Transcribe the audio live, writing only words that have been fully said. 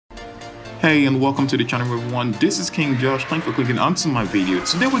Hey and welcome to the channel everyone, this is King Josh. Thanks for clicking onto my video.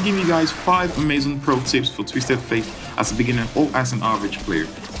 Today we're giving you guys 5 amazing pro tips for Twisted Fate as a beginner or as an average player.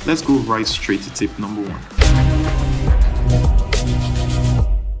 Let's go right straight to tip number 1.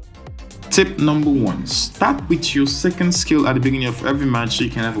 Tip number 1. Start with your second skill at the beginning of every match so you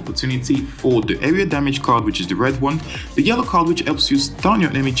can have opportunity for the area damage card, which is the red one, the yellow card which helps you stun your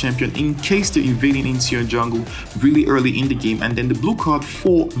enemy champion in case they're invading into your jungle really early in the game, and then the blue card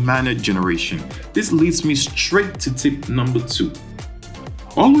for mana generation. This leads me straight to tip number 2.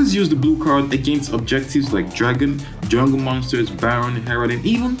 Always use the blue card against objectives like Dragon, Jungle Monsters, Baron, Herald, and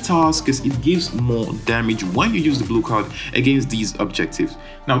even Towers, because it gives more damage when you use the blue card against these objectives.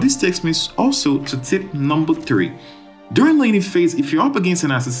 Now this takes me also to tip number 3. During laning phase, if you're up against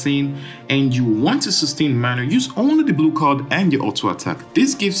an assassin and you want to sustain mana, use only the blue card and your auto attack.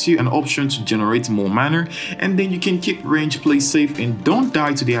 This gives you an option to generate more mana, and then you can keep range, play safe, and don't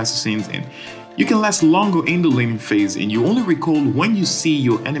die to the assassins. And you can last longer in the laning phase, and you only recall when you see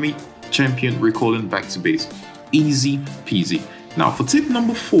your enemy champion recalling back to base. Easy peasy. Now for tip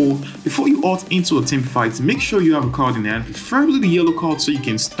number 4, before you ult into a team fight, make sure you have a card in hand, preferably the yellow card so you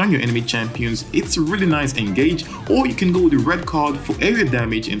can stun your enemy champions. It's a really nice engage, or you can go with the red card for area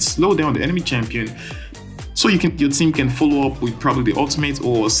damage and slow down the enemy champion so your team can follow up with probably the ultimate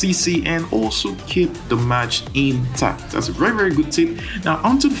or CC and also keep the match intact. That's a very good tip. Now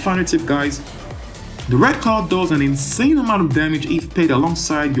onto the final tip, guys. The red card does an insane amount of damage if paired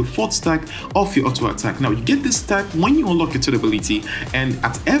alongside your 4th stack of your auto attack. Now you get this stack when you unlock your 3rd ability, and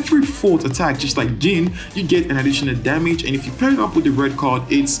at every 4th attack, just like Jin, you get an additional damage, and if you pair it up with the red card,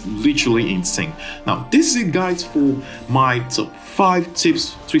 it's literally insane. Now this is it, guys, for my top 5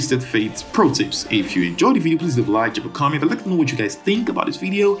 tips, Twisted Fate pro tips. If you enjoyed the video, please leave a like, drop a comment, and let me know what you guys think about this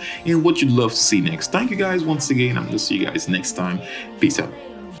video and what you'd love to see next. Thank you guys once again. I'm gonna see you guys next time. Peace out.